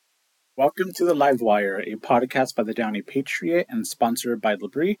Welcome to the Live Wire, a podcast by the Downey Patriot and sponsored by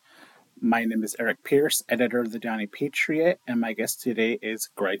Labrie. My name is Eric Pierce, editor of the Downey Patriot, and my guest today is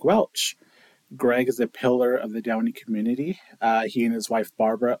Greg Welch. Greg is a pillar of the Downey community. He and his wife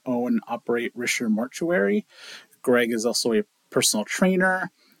Barbara own and operate Risher Mortuary. Greg is also a personal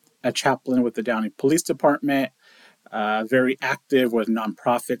trainer, a chaplain with the Downey Police Department, very active with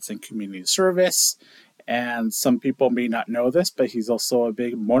nonprofits and community service. And some people may not know this, but he's also a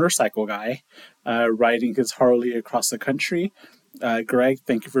big motorcycle guy, riding his Harley across the country. Greg,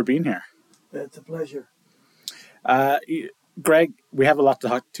 thank you for being here. It's a pleasure. Greg, we have a lot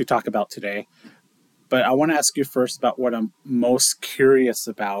to talk about today, but I want to ask you first about what I'm most curious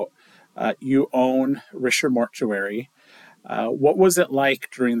about. You own Risher Mortuary. What was it like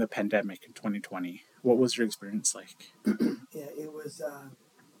during the pandemic in 2020? What was your experience like? Yeah, it was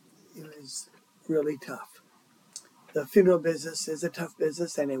really tough. The funeral business is a tough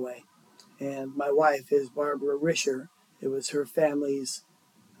business anyway, and my wife is Barbara Risher. It was her family's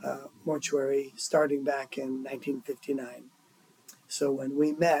mortuary starting back in 1959. So when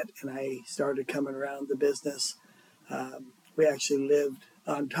we met and I started coming around the business, we actually lived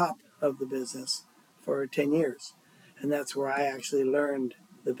on top of the business for 10 years. And that's where I actually learned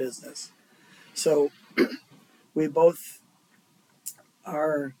the business. So we both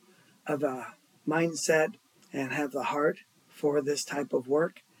are of a mindset and have the heart for this type of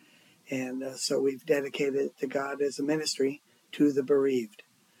work. And so we've dedicated it to God as a ministry to the bereaved,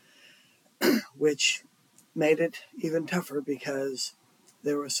 which made it even tougher because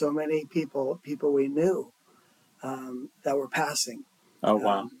there were so many people we knew that were passing. Oh,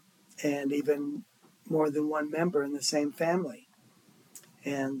 wow. And even more than one member in the same family.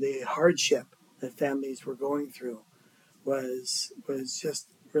 And the hardship that families were going through was just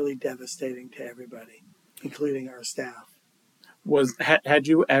really devastating to everybody, including our staff. Had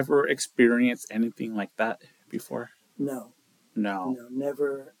you ever experienced anything like that before? No,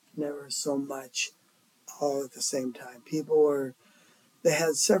 never so much all at the same time. They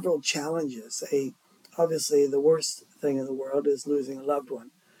had several challenges. Obviously, the worst thing in the world is losing a loved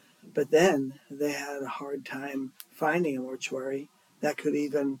one. But then they had a hard time finding a mortuary that could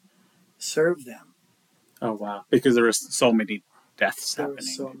even serve them. Oh, wow. Because there were so many deaths happening.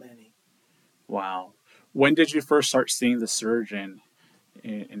 There were so many. Wow. When did you first start seeing the surge in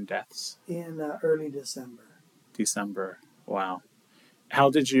deaths? In early December. December. Wow.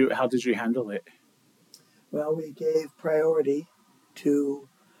 How did you handle it? Well, we gave priority to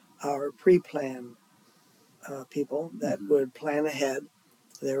our pre-plan people that would plan ahead.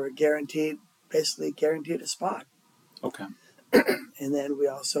 They were basically guaranteed a spot. Okay. And then we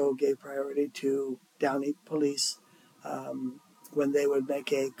also gave priority to Downey Police when they would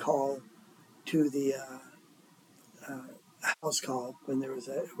make a call to the house call when there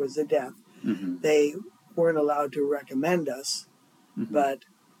was a death. Mm-hmm. They weren't allowed to recommend us, but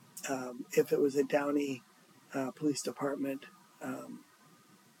if it was a Downey Police Department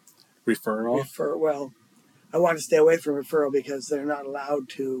referral, I want to stay away from referral because they're not allowed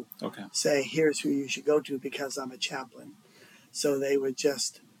to say, here's who you should go to because I'm a chaplain. So they would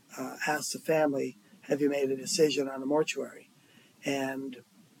just ask the family, have you made a decision on a mortuary? And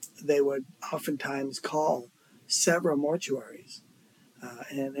they would oftentimes call several mortuaries.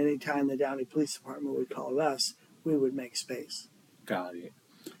 And anytime the Downey Police Department would call us, we would make space. Got it.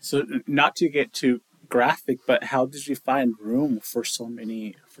 So not to get too graphic, but how did you find room for so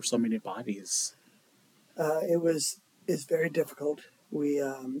many bodies? It's very difficult. We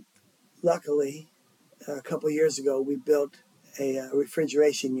luckily a couple of years ago we built a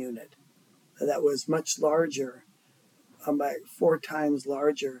refrigeration unit that was much larger, about 4 times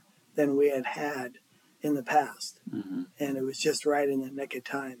larger than we had in the past, and it was just right in the nick of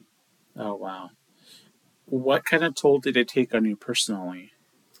time. Oh, wow. What kind of toll did it take on you personally?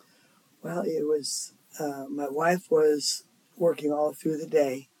 Well, it was my wife was working all through the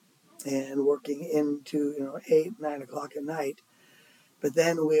day and working into 8, 9 o'clock at night. But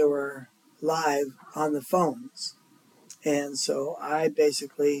then we were live on the phones. And so I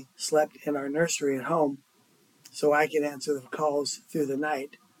basically slept in our nursery at home so I could answer the calls through the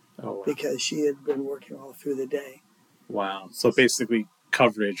night. Oh, wow. Because she had been working all through the day. Wow. So basically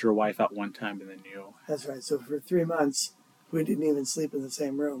coverage, your wife at one time and then you. That's right. So for 3 months, we didn't even sleep in the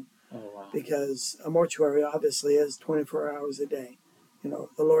same room. Oh, wow. Because a mortuary obviously is 24 hours a day. The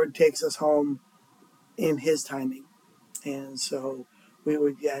Lord takes us home in His timing. And so we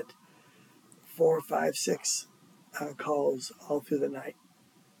would get 4, 5, 6 calls all through the night.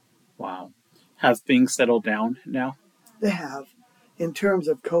 Wow. Have things settled down now? They have, in terms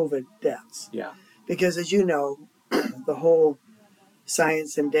of COVID deaths. Yeah. Because as you know, the whole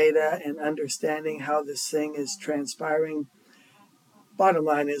science and data and understanding how this thing is transpiring. Bottom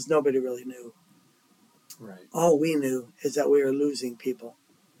line is nobody really knew. Right. All we knew is that we were losing people.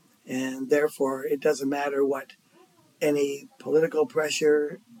 And therefore, it doesn't matter what any political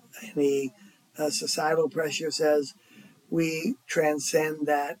pressure, any societal pressure says, we transcend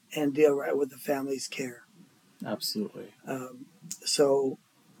that and deal right with the family's care. Absolutely. So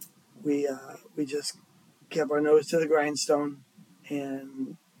we just kept our nose to the grindstone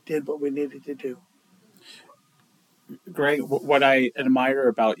and did what we needed to do. Greg, what I admire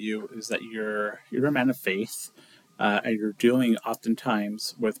about you is that you're a man of faith, and you're dealing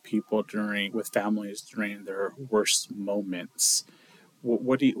oftentimes with people with families during their worst moments.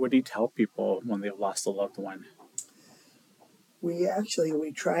 What do you tell people when they've lost a loved one? We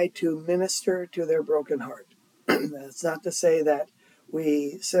try to minister to their broken heart. That's not to say that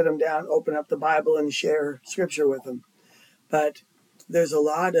we sit them down, open up the Bible, and share scripture with them, but there's a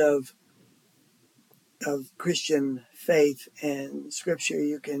lot of Christian faith and scripture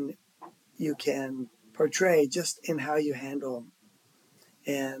you can portray just in how you handle them.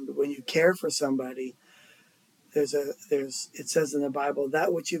 And when you care for somebody, it says in the Bible,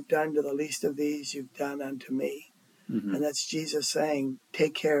 that which you've done to the least of these, you've done unto me. Mm-hmm. And that's Jesus saying,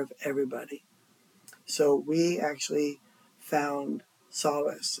 take care of everybody. So we actually found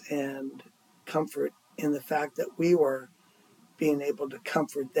solace and comfort in the fact that we were being able to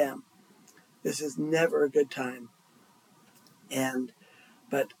comfort them. This is never a good time.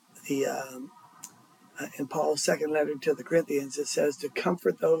 But in Paul's second letter to the Corinthians, it says to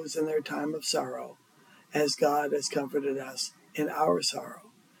comfort those in their time of sorrow, as God has comforted us in our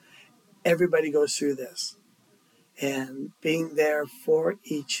sorrow. Everybody goes through this. And being there for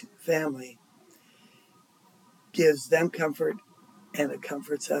each family gives them comfort, and it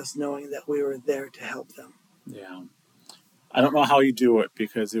comforts us knowing that we were there to help them. Yeah. I don't know how you do it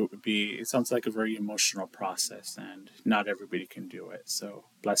because it sounds like a very emotional process and not everybody can do it. So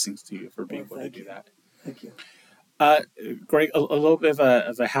blessings to you for being able to do that. Thank you. Greg, a little bit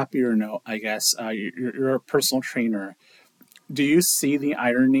of a happier note, I guess. You're a personal trainer. Do you see the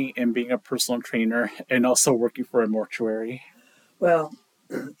irony in being a personal trainer and also working for a mortuary? Well,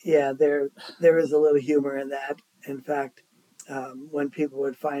 yeah, there is a little humor in that. In fact, when people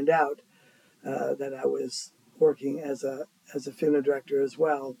would find out that I was working as a funeral director as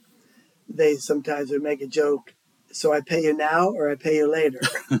well, they sometimes would make a joke. So I pay you now or I pay you later?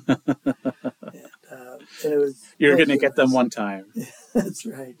 And it was You're going to get them one time. That's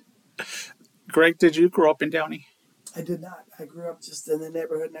right. Greg, did you grow up in Downey? I did not. I grew up just in the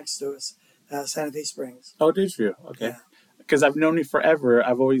neighborhood next to us, Santa Fe Springs. Oh, did you? Okay. Because I've known you forever.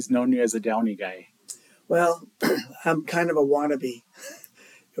 I've always known you as a Downey guy. Well, I'm kind of a wannabe.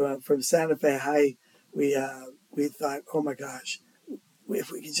 From Santa Fe High, we thought, oh my gosh,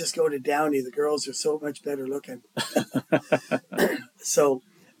 if we could just go to Downey, the girls are so much better looking. So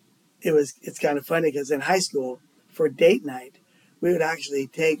it's kind of funny because in high school, for date night, we would actually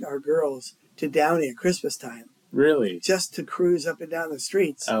take our girls to Downey at Christmas time. Really? Just to cruise up and down the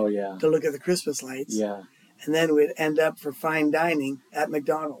streets. Oh, yeah. To look at the Christmas lights. Yeah. And then we'd end up for fine dining at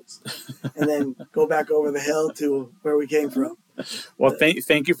McDonald's. And then go back over the hill to where we came from. Well,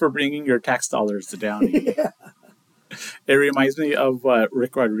 thank you for bringing your tax dollars to Downey. Yeah. It reminds me of what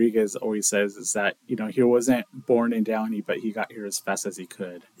Rick Rodriguez always says, is that, he wasn't born in Downey, but he got here as fast as he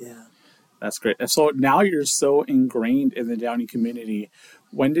could. Yeah. That's great. So now you're so ingrained in the Downey community.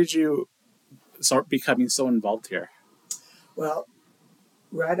 When did you start becoming so involved here? Well,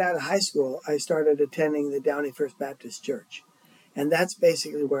 right out of high school, I started attending the Downey First Baptist Church. And that's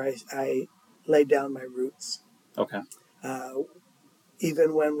basically where I laid down my roots. Okay.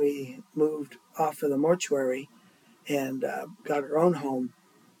 Even when we moved off of the mortuary and got our own home,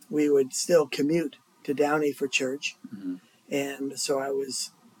 we would still commute to Downey for church. Mm-hmm. And so I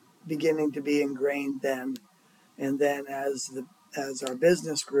was beginning to be ingrained then. And then as our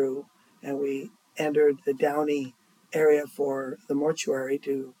business grew and we entered the Downey area for the mortuary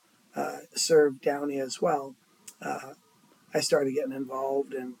to serve Downey as well, I started getting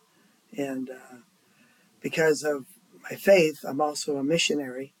involved. And because of my faith, I'm also a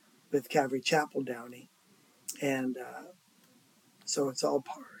missionary with Calvary Chapel Downey. And so it's all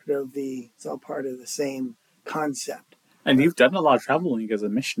part of the same concept. And you've done a lot of traveling as a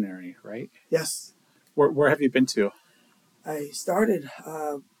missionary, right? Yes. Where have you been to? I started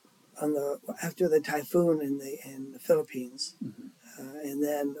after the typhoon in the Philippines, and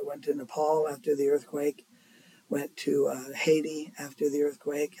then went to Nepal after the earthquake. Went to Haiti after the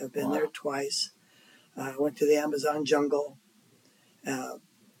earthquake. I've been there twice. Went to the Amazon jungle.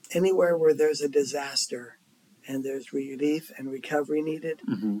 Anywhere where there's a disaster, and there's relief and recovery needed,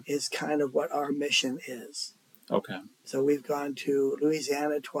 is kind of what our mission is. Okay. So we've gone to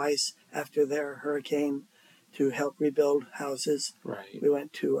Louisiana twice after their hurricane to help rebuild houses. Right. We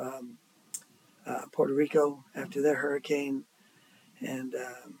went to Puerto Rico after their hurricane, and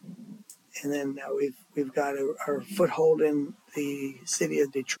then now we've got our foothold in the city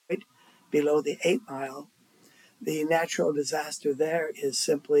of Detroit, below the 8 Mile. The natural disaster there is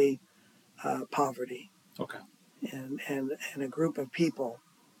simply poverty. Okay. And a group of people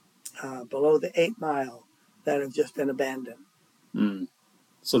below the 8 Mile that have just been abandoned. Mm.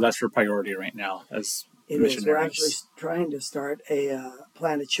 So that's your priority right now as It missionaries. is. We're actually trying to start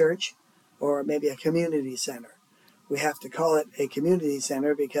plant a church or maybe a community center. We have to call it a community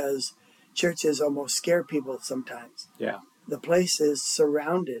center because churches almost scare people sometimes. Yeah. The place is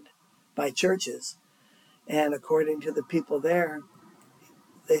surrounded by churches, and according to the people there,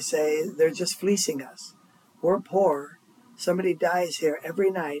 they say they're just fleecing us. We're poor. Somebody dies here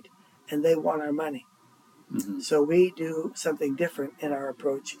every night, and they want our money. So we do something different in our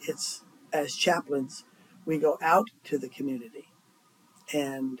approach. It's, as chaplains, we go out to the community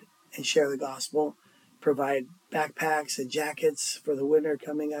and share the gospel, provide backpacks and jackets for the winter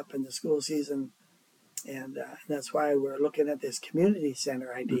coming up in the school season. And that's why we're looking at this community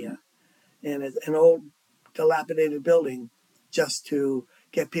center idea. And it's an old, dilapidated building just to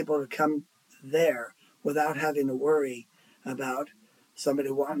get people to come there without having to worry about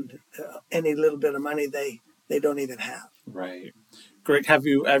somebody wanting any little bit of money they don't even have. Right. Greg, have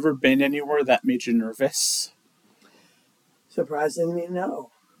you ever been anywhere that made you nervous? Surprisingly,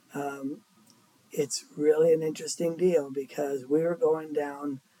 no. It's really an interesting deal because we were going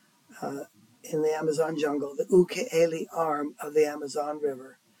down in the Amazon jungle, the Uke'eli arm of the Amazon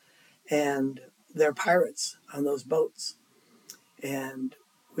River, and there are pirates on those boats. And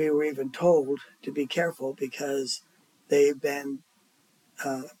we were even told to be careful because they've been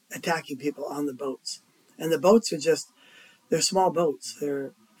attacking people on the boats. And the boats are they're small boats.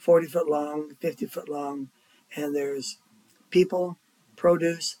 They're 40-foot long, 50-foot long, and there's people,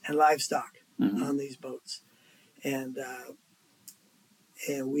 produce, and livestock on these boats. And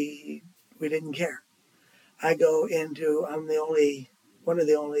we didn't care. I'm one of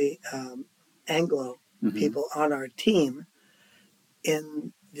the only Anglo people on our team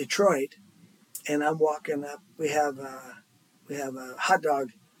in Detroit, and I'm walking up. We have a hot dog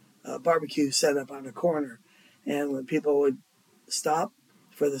barbecue set up on a corner, and when people would stop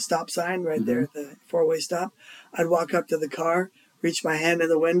for the stop sign right there at the four-way stop, I'd walk up to the car, reach my hand in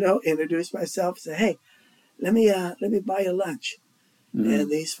the window, introduce myself, say, "Hey, let me buy you lunch." And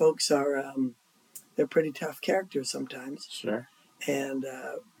these folks are they're pretty tough characters sometimes. Sure. And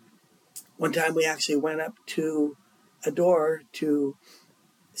one time we actually went up to a door to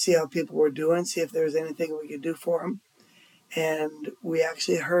see how people were doing, see if there was anything we could do for them. And we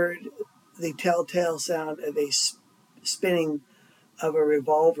actually heard the telltale sound of a spinning of a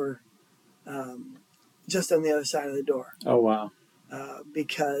revolver just on the other side of the door. Oh, wow.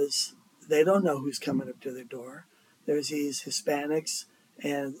 Because they don't know who's coming up to their door. There's these Hispanics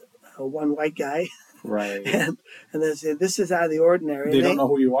and one white guy. Right. and they say, this is out of the ordinary. They don't know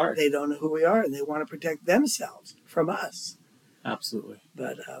who you are. They don't know who we are, and they want to protect themselves from us. Absolutely.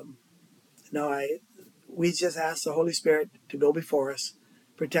 But we just ask the Holy Spirit to go before us,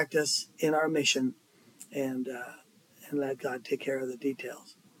 protect us in our mission, and let God take care of the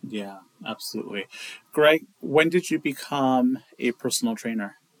details. Yeah, absolutely. Greg, when did you become a personal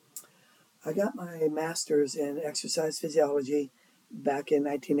trainer? I got my master's in exercise physiology back in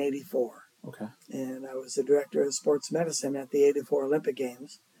 1984. Okay. And I was the director of sports medicine at the 84 Olympic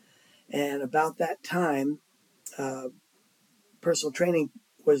Games. And about that time, personal training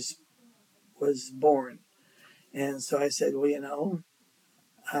was born. And so I said, well,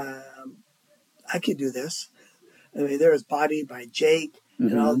 I could do this. I mean, there was Body by Jake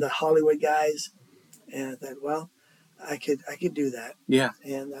and all the Hollywood guys. And I thought, well, I could do that. Yeah.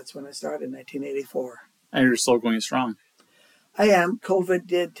 And that's when I started in 1984. And you're still going strong. I am. COVID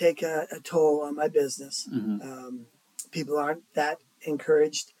did take a toll on my business. People aren't that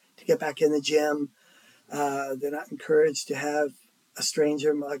encouraged to get back in the gym. They're not encouraged to have a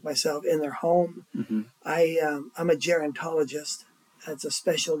stranger like myself in their home. I'm a gerontologist. That's a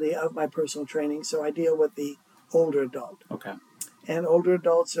specialty of my personal training. So I deal with the older adult. Okay. And older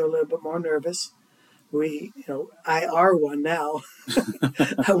adults are a little bit more nervous. I are one now.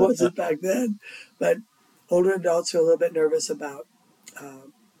 I wasn't back then. But older adults are a little bit nervous about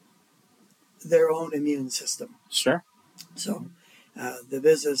their own immune system. Sure. So the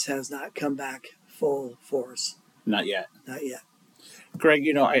business has not come back full force. Not yet. Not yet. Greg,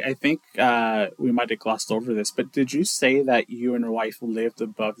 I think we might have glossed over this, but did you say that you and your wife lived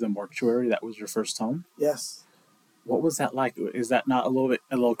above the mortuary? That was your first home? Yes. What was that like? Is that not a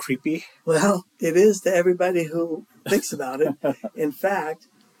little creepy? Well, it is to everybody who thinks about it. In fact,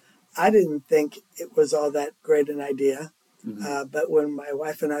 I didn't think it was all that great an idea. But when my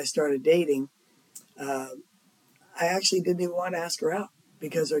wife and I started dating, uh, I actually didn't even want to ask her out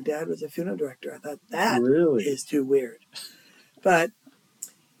because her dad was a funeral director. I thought that Really? is too weird. But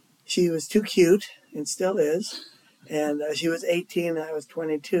she was too cute and still is. And she was 18 and I was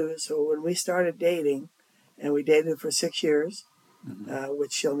 22. So when we started dating, and we dated for 6 years,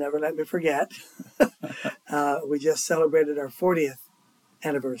 which she'll never let me forget, we just celebrated our 40th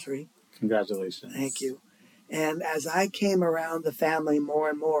anniversary. Congratulations. Thank you. And as I came around the family more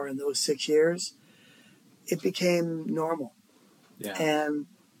and more in those 6 years, it became normal. Yeah. And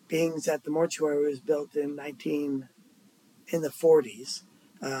being that the mortuary was built in the 40s,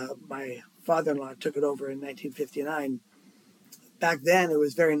 my father-in-law took it over in 1959. Back then, it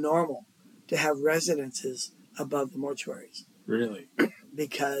was very normal to have residences above the mortuaries. Really?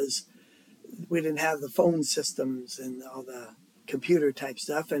 Because we didn't have the phone systems and all the computer type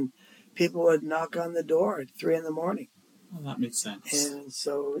stuff, and people would knock on the door at 3 a.m. Well, that makes sense. And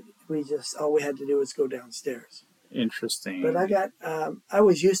so all we had to do was go downstairs. Interesting. But I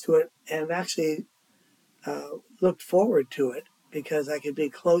was used to it and actually looked forward to it because I could be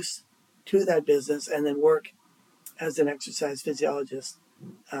close to that business and then work as an exercise physiologist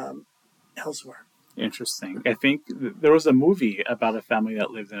elsewhere. Interesting. I think there was a movie about a family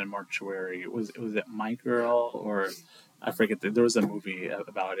that lived in a mortuary. Was it My Girl, or I forget. There was a movie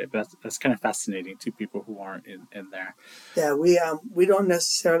about it, but that's kind of fascinating to people who aren't in there. Yeah, we don't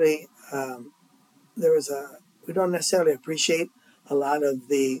necessarily we don't necessarily appreciate a lot of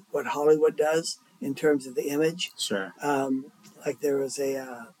what Hollywood does in terms of the image. Sure. Like there was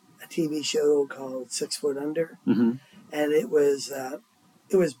a TV show called 6 Foot Under, Mm-hmm. and it was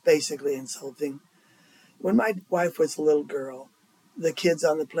basically insulting. When my wife was a little girl, the kids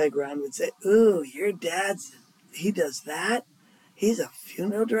on the playground would say, "Ooh, your he does that? He's a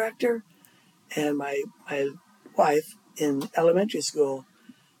funeral director?" And my wife in elementary school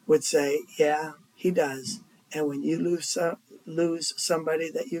would say, "Yeah, he does. And when you lose somebody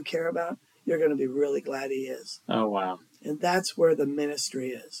that you care about, you're going to be really glad he is." Oh, wow. And that's where the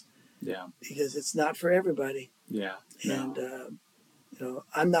ministry is. Yeah. Because it's not for everybody. Yeah. No. And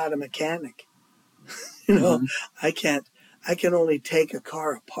I'm not a mechanic. Mm-hmm. I can only take a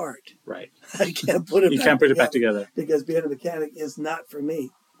car apart. Right. I can't put it. You can't put it back together because being a mechanic is not for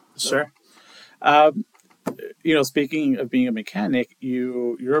me. So. Sure. Speaking of being a mechanic,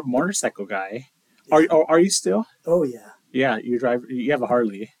 you're a motorcycle guy. Yeah. Are you still? Oh yeah. Yeah, you drive. You have a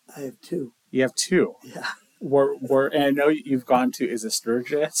Harley. I have 2. You have 2. Yeah. And I know you've gone to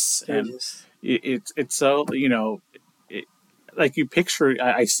Sturgis. Sturgis. And it's so like you picture.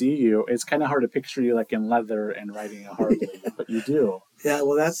 I see you. It's kind of hard to picture you like in leather and riding a Harley, but you do. Yeah.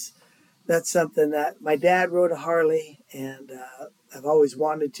 Well, that's something that my dad rode a Harley, and I've always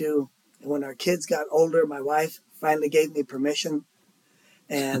wanted to. And when our kids got older, my wife finally gave me permission,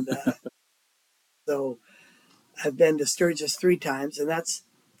 and so I've been to Sturgis 3 times, and that's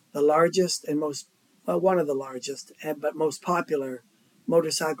the largest and one of the largest, but most popular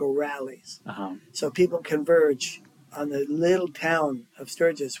motorcycle rallies. Uh-huh. So people converge on the little town of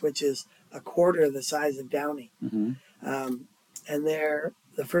Sturgis, which is a quarter of the size of Downey. Mm-hmm. And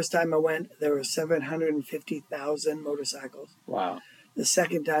the first time I went, there were 750,000 motorcycles. Wow. The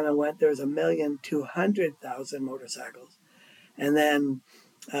second time I went, there was 1,200,000 motorcycles. And then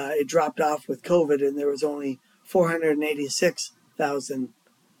it dropped off with COVID, and there was only 486,000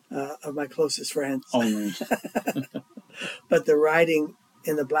 of my closest friends. Only. But the riding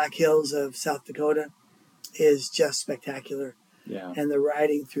in the Black Hills of South Dakota is just spectacular. Yeah. And the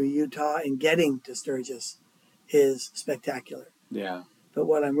riding through Utah and getting to Sturgis is spectacular. Yeah. But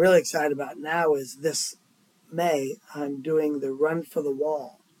what I'm really excited about now is this May, I'm doing the Run for the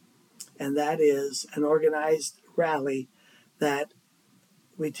Wall. And that is an organized rally that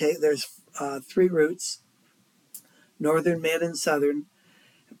we take. There's 3 routes, northern, mid, and southern,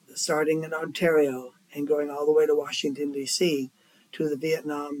 starting in Ontario and going all the way to Washington, D.C. to the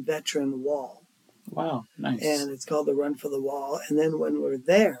Vietnam Veteran Wall. Wow, nice. And it's called the Run for the Wall. And then when we're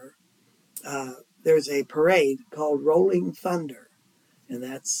there, there's a parade called Rolling Thunder. And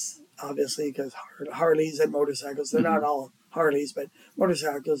that's obviously because Harleys and motorcycles, they're not all Harleys, but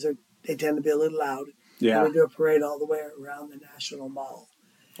motorcycles, they tend to be a little loud. Yeah. And we do a parade all the way around the National Mall.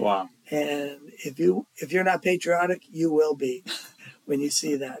 Wow. And if you're not patriotic, you will be when you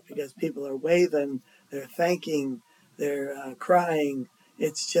see that, because people are waving, they're thanking, they're crying.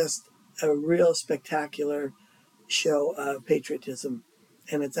 It's just a real spectacular show of patriotism,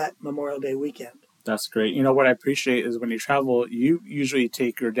 and it's at Memorial Day weekend. That's great. You know, what I appreciate is when you travel, you usually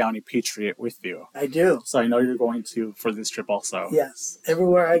take your Downey Patriot with you. I do. So I know you're going to for this trip also. Yes,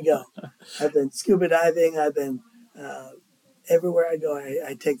 everywhere I go. I've been scuba diving. I've been everywhere I go,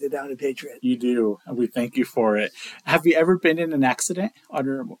 I take the Downey Patriot. You do, and we thank you for it. Have you ever been in an accident on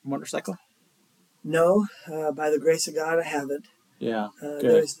your motorcycle? No, by the grace of God, I haven't. Yeah,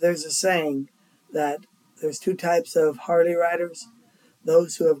 good. There's a saying that there's two types of Harley riders: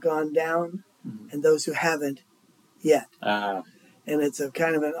 those who have gone down and those who haven't yet. And it's a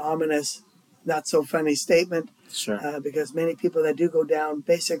kind of an ominous, not so funny statement. Sure. Because many people that do go down,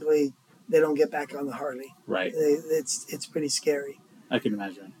 basically, they don't get back on the Harley. Right. It's pretty scary. I can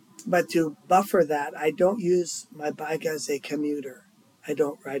imagine. But to buffer that, I don't use my bike as a commuter. I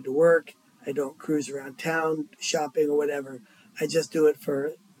don't ride to work. I don't cruise around town, shopping or whatever. I just do it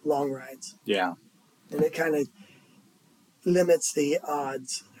for long rides. Yeah. And it kind of limits the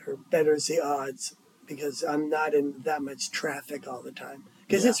odds or betters the odds because I'm not in that much traffic all the time.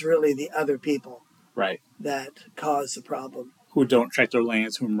 Because it's really the other people that cause the problem. Who don't check their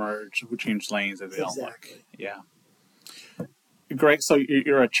lanes, who merge, who change lanes if they don't look. Yeah. Greg, so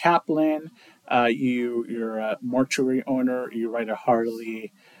you're a chaplain, you're a mortuary owner, you ride a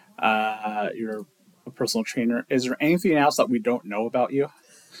Harley, you're a personal trainer. Is there anything else that we don't know about you?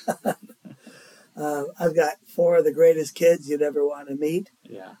 I've got 4 of the greatest kids you'd ever want to meet.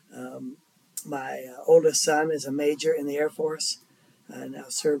 Yeah. My oldest son is a major in the Air Force, now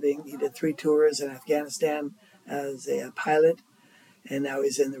serving. He did 3 tours in Afghanistan as a pilot, and now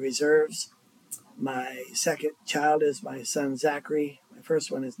he's in the reserves. My second child is my son Zachary. My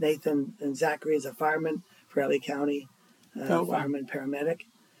first one is Nathan, and Zachary is a fireman for LA County, fireman paramedic.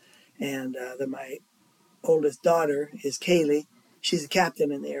 And then my oldest daughter is Kaylee. She's a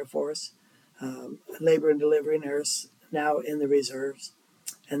captain in the Air Force, labor and delivery nurse, now in the reserves.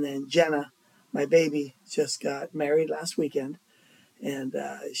 And then Jenna, my baby, just got married last weekend, and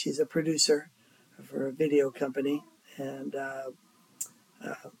she's a producer for a video company, and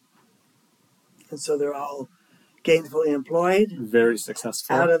so they're all gainfully employed, very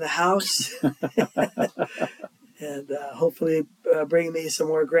successful, out of the house, and hopefully bring me some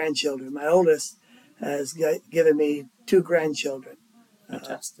more grandchildren. My oldest has given me 2 grandchildren,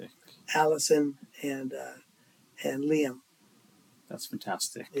 fantastic, Allison and Liam. That's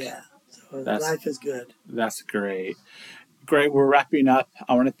fantastic. Yeah, so life is good. That's great. Greg, we're wrapping up.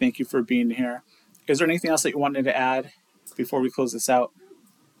 I want to thank you for being here. Is there anything else that you wanted to add before we close this out?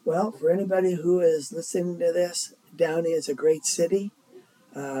 Well, for anybody who is listening to this, Downey is a great city.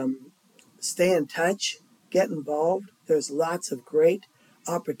 Stay in touch. Get involved. There's lots of great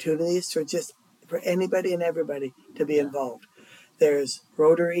opportunities for anybody and everybody to be involved. There's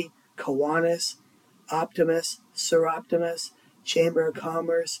Rotary, Kiwanis, Optimus, Sir Optimus, Chamber of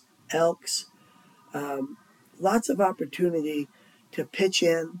Commerce, Elks. Lots of opportunity to pitch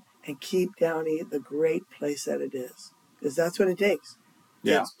in and keep Downey the great place that it is. Because that's what it takes.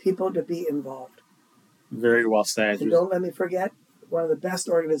 Yeah. It's people to be involved. Very well said. And don't let me forget, one of the best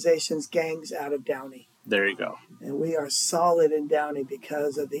organizations, Gangs Out of Downey. There you go. And we are solid in Downey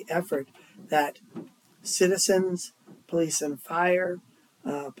because of the effort that citizens, police and fire,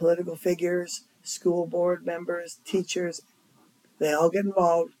 political figures, school board members, teachers, they all get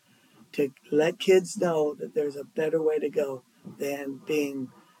involved to let kids know that there's a better way to go than being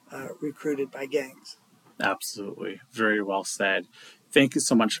recruited by gangs. Absolutely. Very well said. Thank you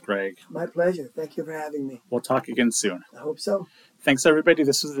so much, Greg. My pleasure. Thank you for having me. We'll talk again soon. I hope so. Thanks, everybody.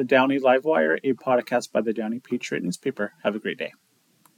 This is the Downey Livewire, a podcast by the Downey Patriot newspaper. Have a great day.